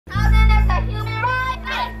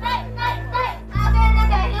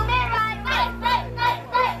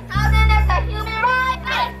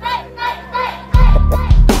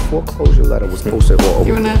letter was posted all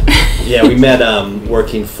over. Yeah, we met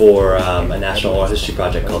working for a national oral history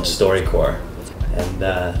project called StoryCorps, and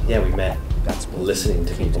yeah, we met listening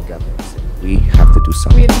to people. We have to do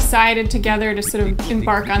something. We had decided together to sort of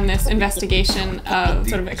embark on this investigation of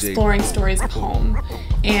sort of exploring stories at home.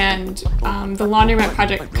 And the Laundromat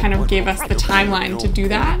project kind of gave us the timeline to do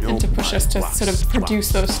that and to push us to sort of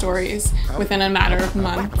produce those stories within a matter of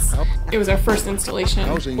months. It was our first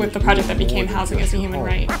installation with the project that became Housing as a Human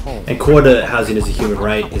Right. And core to Housing as a Human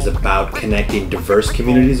Right is about connecting diverse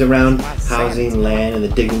communities around housing, land, and the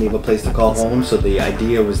dignity of a place to call home. So the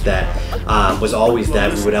idea was that was always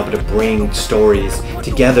that we would be able to bring stories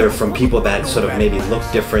together from people that sort of maybe look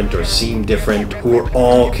different or seem different, who are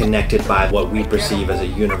all connected by what we perceive as a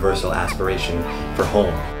universal aspiration for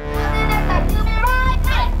home.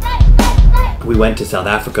 We went to South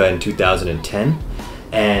Africa in 2010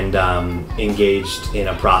 and engaged in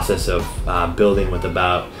a process of building with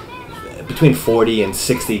about between 40 and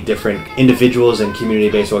 60 different individuals and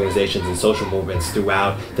community-based organizations and social movements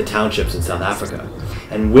throughout the townships in South Africa.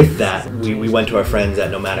 And with that, we went to our friends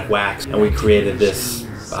at Nomadic Wax and we created this,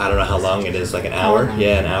 I don't know how long it is, like an hour?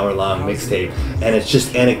 Yeah, an hour-long mixtape. And it's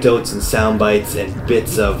just anecdotes and sound bites and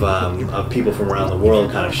bits of people from around the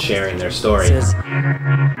world kind of sharing their story.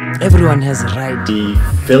 Everyone has a right. The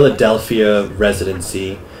Philadelphia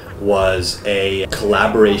residency was a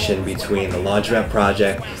collaboration between the Laundromat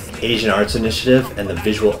Project, Asian Arts Initiative, and the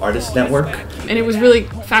Visual Artists Network. And it was really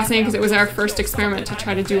fascinating because it was our first experiment to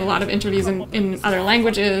try to do a lot of interviews in other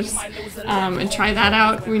languages and try that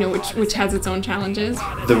out, you know, which has its own challenges.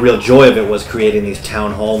 The real joy of it was creating these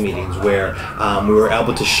town hall meetings where we were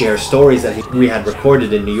able to share stories that we had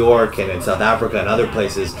recorded in New York and in South Africa and other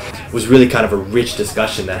places. It was really kind of a rich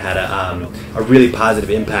discussion that had a really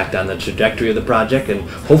positive impact on the trajectory of the project and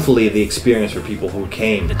hopefully the experience for people who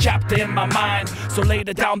came.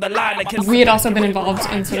 We had also been involved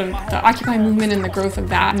in sort of the Occupy movement and the growth of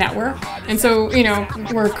that network. And so, you know,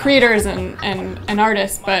 we're creators and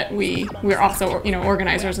artists, but we're also, you know,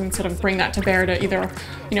 organizers and sort of bring that to bear to either,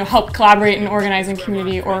 you know, help collaborate in organizing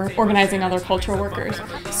community or organizing other cultural workers.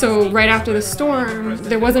 So right after the storm,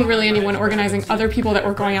 there wasn't really anyone organizing other people that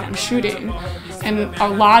were going out and shooting. And a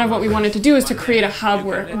lot of what we wanted to do is to create a hub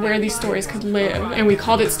where these stories could live. And we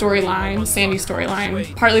called it Storyline, Sandy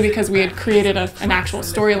Storyline, partly because we had created an actual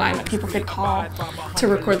storyline that people could call to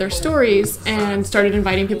record their stories and started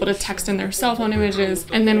inviting people to text in their cell phone images.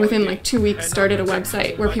 And then within like 2 weeks started a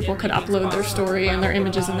website where people could upload their story and their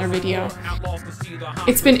images and their video.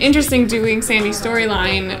 It's been interesting doing Sandy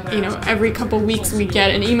Storyline. You know, every couple weeks we get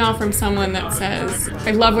an email from someone that says,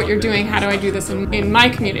 I love what you're doing, how do I do this in my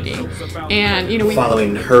community? And you know,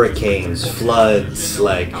 following hurricanes, floods,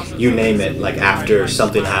 like you name it, like after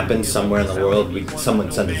something happens somewhere in the world, someone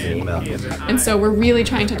sends us an email. And so we're really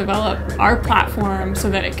trying to develop our platform so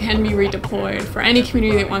that it can be redeployed for any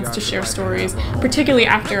community that wants to share stories, particularly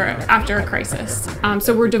after a crisis.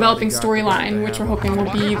 So we're developing Storyline, which we're hoping will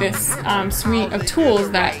be this suite of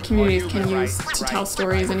tools that communities can use to tell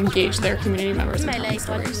stories and engage their community members in telling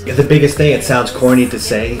stories. The biggest thing, it sounds corny to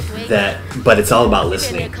say that, but it's all about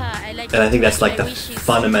listening. And I think that's like the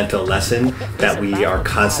fundamental lesson that we are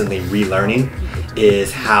constantly relearning,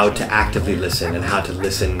 is how to actively listen and how to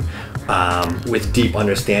listen with deep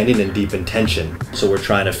understanding and deep intention. So we're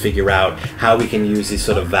trying to figure out how we can use these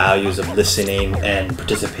sort of values of listening and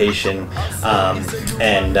participation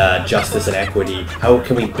and justice and equity. How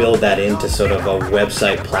can we build that into sort of a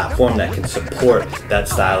website platform that can support that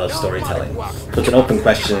style of storytelling? So it's an open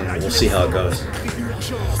question and we'll see how it goes.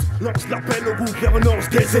 Lance l'appel aux gouvernances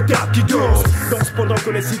des États qui dansent. Dansent pendant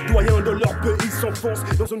que les citoyens de leur pays s'enfoncent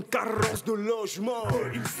dans une carence de logement.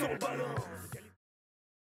 Ils s'en balancent.